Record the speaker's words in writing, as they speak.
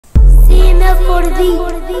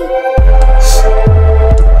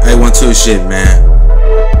A12 shit, man.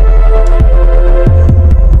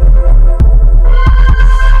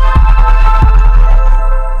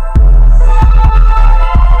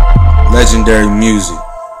 Legendary music.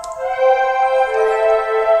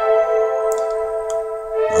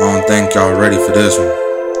 I don't think y'all ready for this one.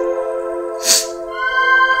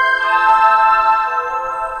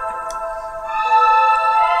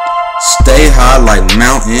 Stay high like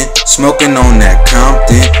mountain, smoking on that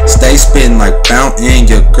Compton. Stay spitting like fountain,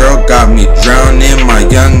 your girl got me drowning. My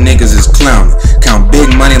young niggas is clowning, count big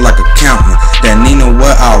money like accountant. That Nina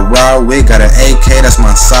what I ride with, got an AK, that's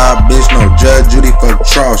my side bitch. No Judge Judy for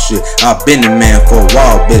trial shit. I been the man for a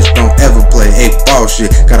while, bitch. Don't ever play 8-ball shit.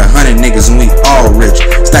 Got 100 niggas and we all rich.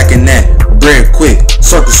 Stacking that bread quick,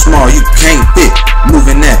 circle small, you can't fit.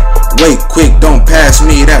 Moving that weight quick, don't pass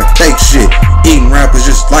me that fake shit. Eating rappers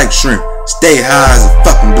just like shrimp. Stay high as a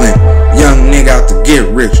fucking blimp. Young nigga out to get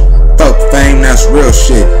rich. Fuck fame, that's real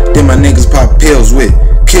shit. Then my niggas pop pills with.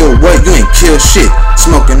 Kill what? You ain't kill shit.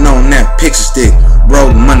 Smoking on that pixie stick.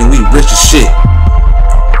 Roll money, we rich as shit.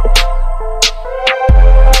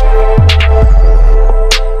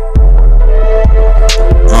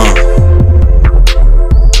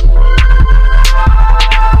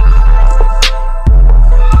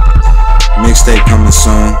 Mixtape coming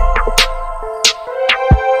soon.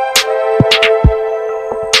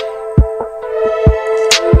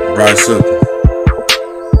 Bryce up.